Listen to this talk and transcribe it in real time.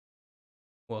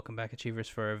Welcome back, Achievers,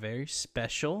 for a very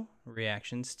special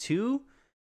reactions to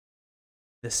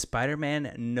the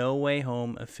Spider-Man No Way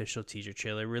Home official teaser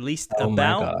trailer released Oh my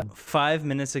about God. 5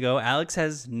 minutes ago. Alex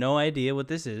has no idea what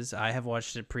this is. I have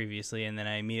watched it previously, and then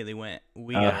I immediately went,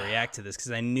 we got to react to this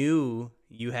because I knew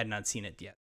you had not seen it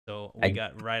yet. So we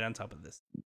got right on top of this.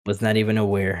 Was not even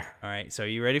aware. All right, so are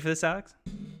you ready for this, Alex?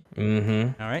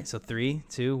 Mm-hmm. All right, so 3,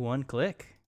 2, 1, click.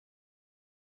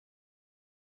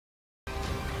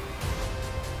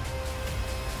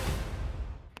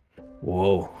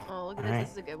 Whoa. Oh, look at this.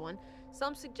 This is a good one.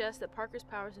 Some suggest that Parker's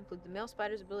powers include the male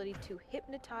spider's ability to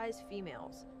hypnotize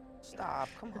females. Stop,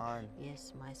 come on.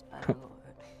 Yes, my spider lord.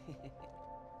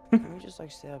 Can we just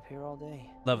like stay up here all day?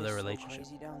 Love their It's so relationship.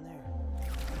 crazy down there.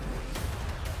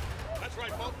 That's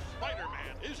right, folks.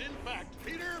 Spider-Man is in fact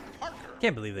Peter Parker.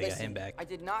 Can't believe they got him back. I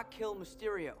did not kill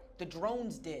Mysterio. The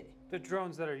drones did. The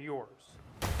drones that are yours.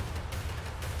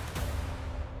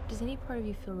 Does any part of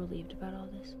you feel relieved about all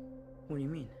this? What do you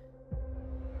mean?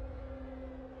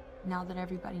 Now that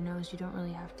everybody knows you don't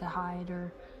really have to hide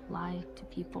or lie to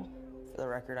people. For the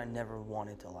record, I never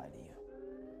wanted to lie to you.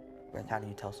 But how do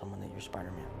you tell someone that you're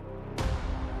Spider-Man?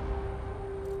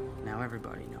 Now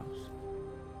everybody knows.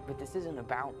 But this isn't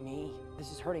about me.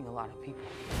 This is hurting a lot of people.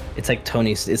 It's like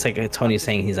Tony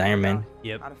saying he's Iron Man.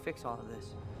 Yep. How to fix all of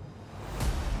this.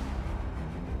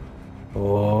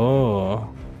 Oh.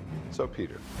 So,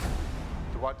 Peter,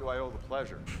 to what do I owe the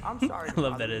pleasure? I'm sorry. I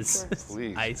love that it's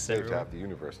Please, ice save to everywhere. have the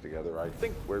universe together. I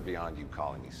think we're beyond you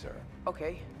calling me sir.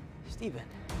 Okay, Steven.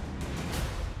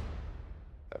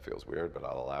 That feels weird, but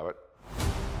I'll allow it.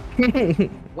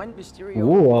 When Mysterio...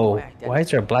 Whoa. Why is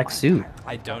there a black suit?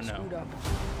 I don't know. screwed up.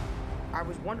 I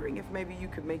was wondering if maybe you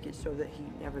could make it so that he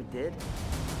never did.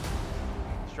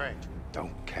 Strange.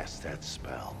 Don't cast that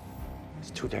spell.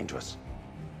 It's too dangerous.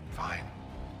 Fine.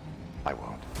 I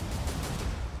won't.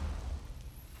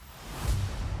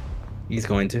 He's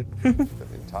going to. The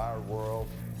entire world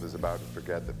is about to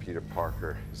forget that Peter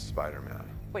Parker is Spider-Man.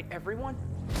 Wait, everyone?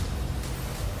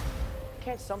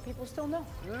 Can't some people still know?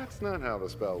 That's not how the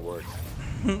spell works.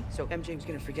 So MJ's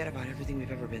gonna forget about everything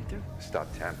we've ever been through? Stop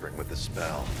tampering with the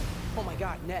spell. Oh my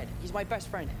God, Ned, he's my best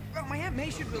friend. Oh, my Aunt May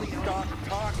should really know. Stop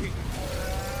talking.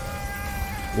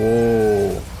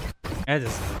 Whoa. That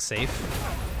doesn't look safe.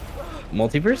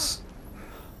 Multiverse?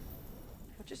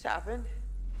 What just happened?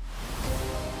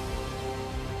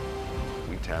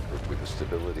 We tampered with the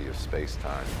stability of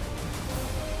space-time.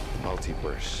 The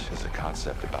multiverse is a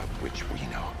concept about which we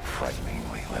know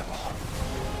frighteningly little.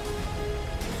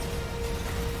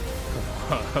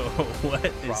 What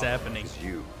is happening? It's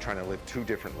you trying to live two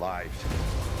different lives.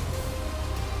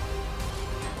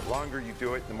 The longer you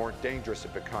do it, the more dangerous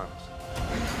it becomes.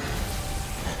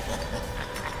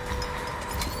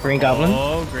 Green Goblin?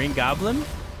 Oh, Green Goblin?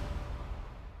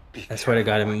 I swear to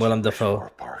God, I'm Willem Dafoe.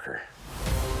 Parker.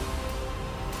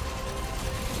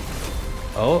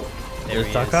 Oh, There there's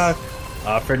he Doc is. Ock.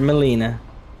 Alfred Molina.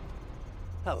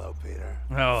 Hello, Peter.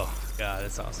 Oh, God,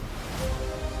 that's awesome.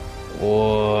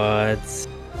 What?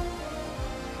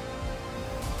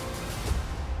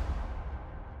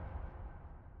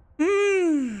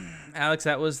 Alex,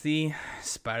 that was the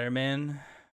Spider-Man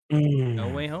No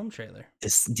Way Home trailer.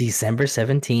 It's December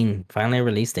 17. Finally a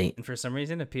release date. And for some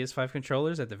reason, the PS5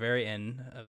 controllers at the very end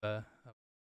of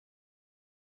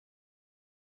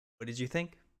what did you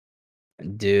think?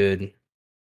 Dude.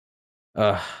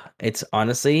 It's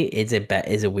honestly, is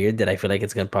it weird that I feel like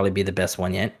it's gonna probably be the best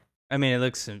one yet? I mean, it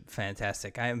looks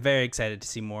fantastic. I am very excited to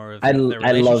see more of I their love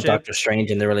relationship. Doctor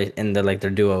Strange and their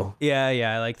duo. Yeah,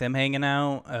 I like them hanging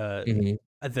out. Mhm.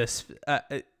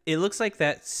 It looks like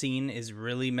that scene is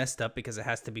really messed up because it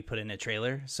has to be put in a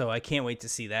trailer. So I can't wait to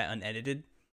see that unedited.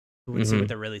 To see what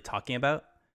they're really talking about.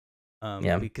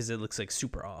 Yeah. Because it looks like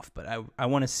super off. But I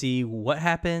want to see what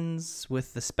happens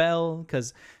with the spell.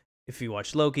 Because if you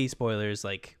watch Loki, spoilers,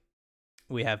 like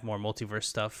we have more multiverse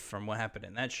stuff from what happened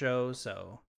in that show.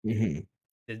 So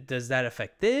does that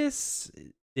affect this?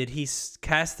 Did he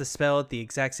cast the spell at the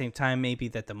exact same time maybe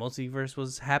that the multiverse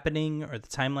was happening, or the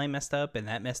timeline messed up and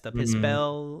that messed up his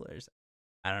spell? Or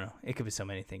I don't know. It could be so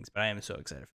many things, but I am so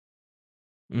excited.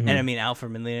 And I mean,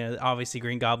 Alfred Molina, obviously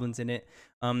Green Goblin's in it.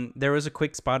 There was a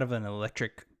quick spot of an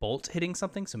electric bolt hitting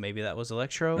something, so maybe that was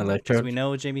Electro. Because we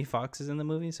know Jamie Foxx is in the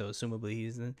movie, so assumably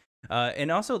he's in. And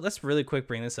also, let's really quick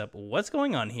bring this up. What's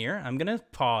going on here? I'm gonna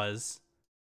pause.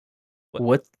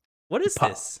 What is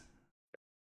this?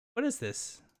 What is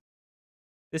this?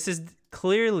 This is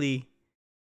clearly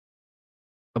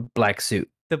A black suit.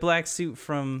 the black suit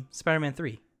from Spider-Man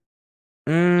 3.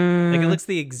 Like, it looks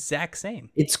the exact same.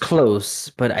 It's close,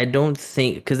 but I don't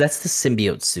think, because that's the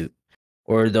symbiote suit.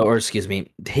 or excuse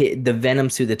me, the Venom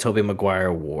suit that Tobey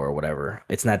Maguire wore, or whatever.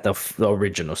 It's not the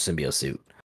original symbiote suit.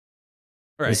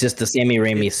 Right. It's just the Sammy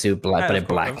Raimi It's- suit, but of in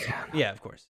black. Yeah, of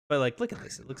course. But like, look at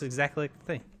this. It looks exactly like the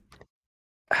thing.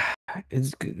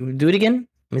 Do it again.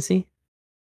 Let me see.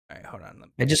 All right, hold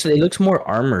on. It looks more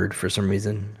armored for some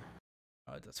reason.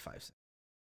 Oh, it does 5 seconds.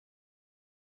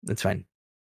 That's fine.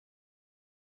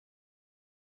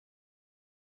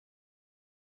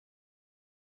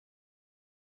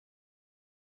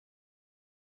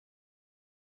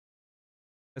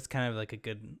 That's kind of like a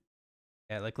good.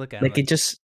 Yeah, like look at Like him.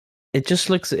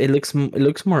 it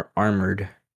looks more armored.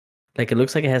 Like it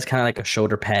looks like it has kind of like a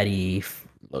shoulder paddy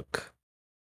look.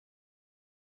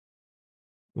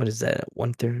 What is that?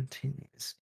 113.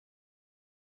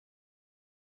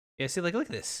 Yeah, see, like look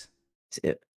at this.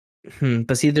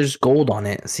 But see, there's gold on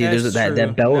it. See, That's there's true.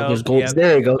 that belt. No, There's gold. yep.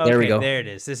 There we go. Okay, There we go. there it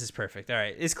is. This is perfect. All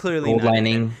right, it's clearly Gold not in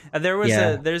there. lining. There was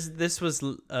Yeah. this was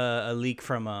a leak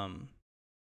from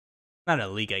not a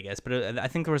leak, I guess, but I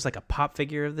think there was like a pop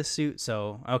figure of the suit.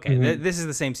 So okay, this is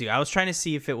the same suit. I was trying to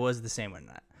see if it was the same or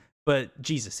not, but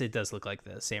Jesus, it does look like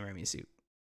the Sam Raimi suit.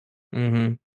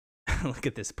 Mm-hmm. Look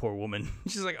at this poor woman.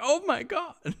 She's like, oh my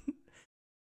god,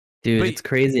 Dude, But- it's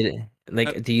crazy.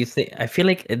 Like, do you think? I feel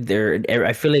like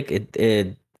I feel like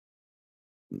it.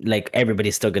 Like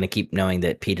everybody's still gonna keep knowing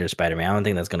that Peter's Spider-Man. I don't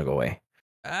think that's gonna go away.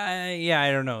 Yeah,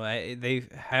 I don't know.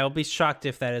 I'll be shocked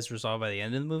if that is resolved by the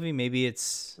end of the movie. Maybe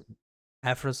it's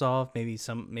half resolved.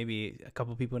 Maybe a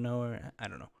couple people know, or I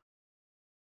don't know.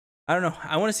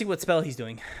 I want to see what spell he's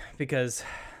doing because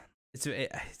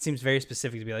it seems very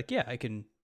specific to be like, yeah, I can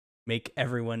make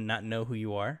everyone not know who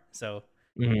you are. So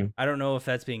I don't know if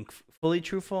that's being fully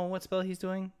truthful on what spell he's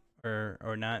doing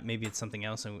or not. Maybe it's something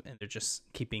else, and they're just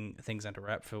keeping things under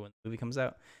wrap for when the movie comes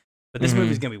out. But this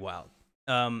movie's gonna be wild.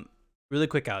 Really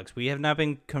quick, Alex, we have not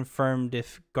been confirmed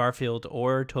if Garfield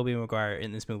or Tobey Maguire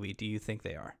in this movie. Do you think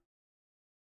they are?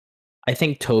 I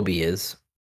think Toby is.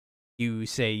 You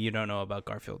say you don't know about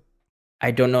Garfield.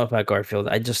 I don't know about Garfield.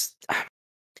 I just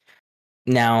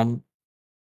now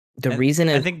the reason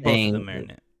I I'm think both saying, of them are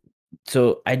in it.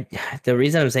 So the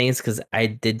reason I'm saying is because I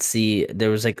did see there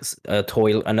was like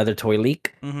another toy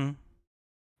leak, and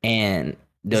Is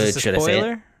this a should I say it?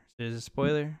 spoiler? Is it a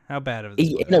spoiler? How bad of a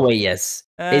spoiler? In a way, yes.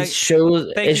 It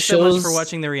shows. Thank you so much for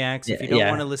watching the reacts. If you don't yeah.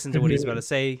 want to listen to what he's about to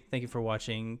say, thank you for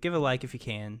watching. Give a like if you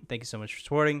can. Thank you so much for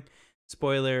supporting.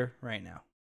 Spoiler right now.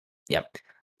 Yep.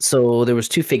 So there was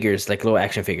 2 figures, like little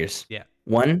action figures. Yeah.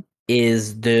 One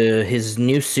is his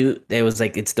new suit. It was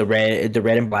like it's the red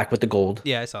and black with the gold.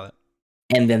 Yeah, I saw that.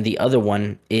 And then the other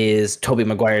one is Tobey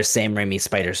Maguire's Sam Raimi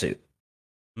spider suit.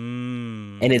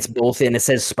 And it's both, and it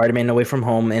says Spider-Man Away From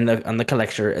Home on the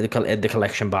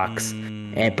collection box.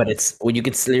 But it's you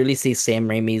can clearly see Sam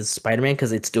Raimi's Spider-Man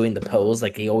because it's doing the pose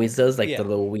like he always does, like the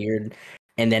little weird.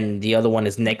 And then the other one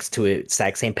is next to it,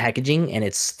 exact same packaging, and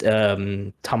it's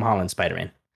Tom Holland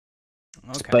Spider-Man.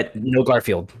 Okay. But no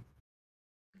Garfield.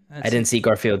 I didn't see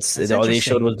Garfield's. All they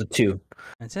showed was the 2.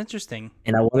 That's interesting.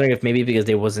 And I'm wondering if maybe because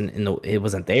it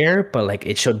wasn't there, but like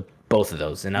it showed both of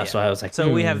those, and that's why I was like,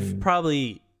 so we have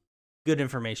probably good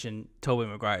information. Tobey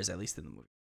Maguire's at least in the movie.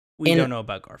 We don't know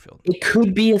about Garfield. It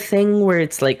could be a thing where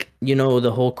it's like,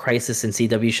 the whole Crisis and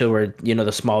CW show where the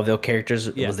Smallville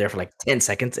characters was there for like 10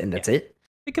 seconds and that's it.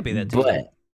 It could be that too.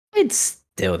 But it's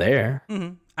still there.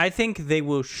 I think they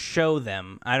will show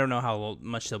them. I don't know how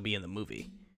much they'll be in the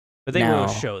movie, but they will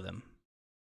show them.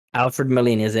 Alfred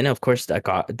Molina is in it, of course. Doc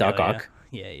Ock.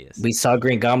 Yeah, he is. We saw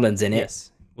Green Goblin's in it.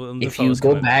 Yes. Well, if you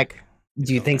go back,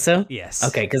 do you think so? Yes.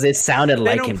 Okay, because it sounded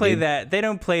like him. They don't play that. They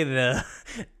don't play the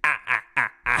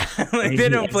like they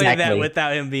don't play that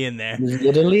without him being there.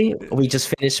 Literally, we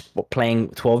just finished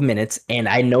playing 12 minutes, and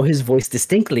I know his voice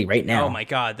distinctly right now. Oh my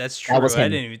god, that's true. That was him. I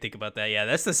didn't even think about that. Yeah,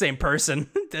 that's the same person.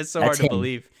 That's so hard to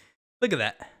believe. Look at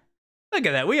that. Look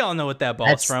at that. We all know what that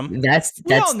ball's from. We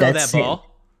all know that ball.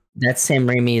 That's Sam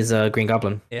Raimi's Green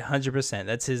Goblin. 100%.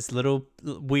 That's his little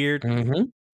weird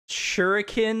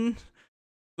shuriken,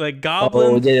 like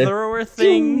goblin thrower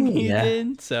thing he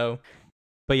did. So,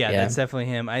 but yeah, that's definitely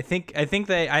him. I think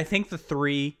the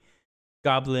 3,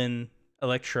 Goblin,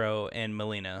 Electro, and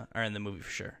Melina are in the movie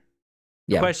for sure.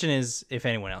 The question is if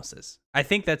anyone else is. I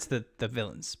think that's the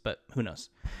villains, but who knows?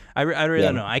 I really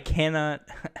don't know. I cannot.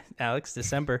 Alex,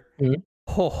 December.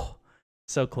 Oh,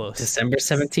 so close. December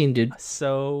 17, dude. It's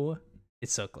so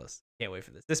close. Can't wait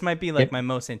for this. This might be like my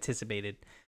most anticipated.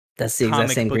 That's the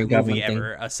exact same Green Goblin movie thing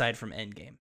ever, aside from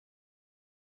Endgame.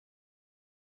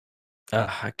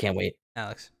 I can't wait.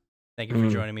 Alex, thank you for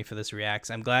joining me for this reacts.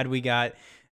 I'm glad we got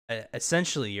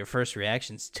essentially your first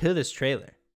reactions to this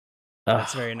trailer.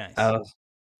 That's very nice.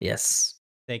 Yes.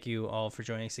 Thank you all for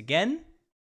joining us again.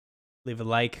 Leave a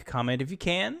like, comment if you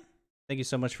can. Thank you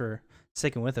so much for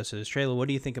sticking with us for this trailer. What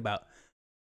do you think about?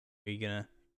 Are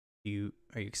you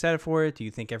excited for it? Do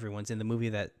you think everyone's in the movie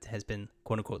that has been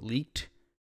quote unquote leaked?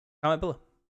 Comment below.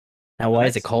 Now, why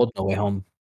is it called No Way Home?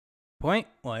 Point.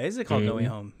 Why is it called No Way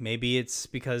Home? Maybe it's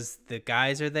because the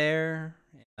guys are there,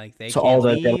 like they. So can't all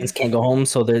the leave. villains can't go home.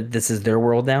 So this is their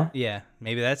world now. Yeah,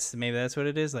 maybe that's what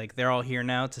it is. Like they're all here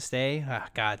now to stay. Oh,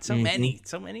 God, so many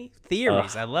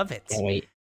theories. I love it.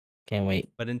 Can't wait.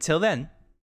 But until then,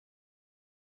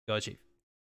 go Chief.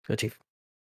 Go Chief.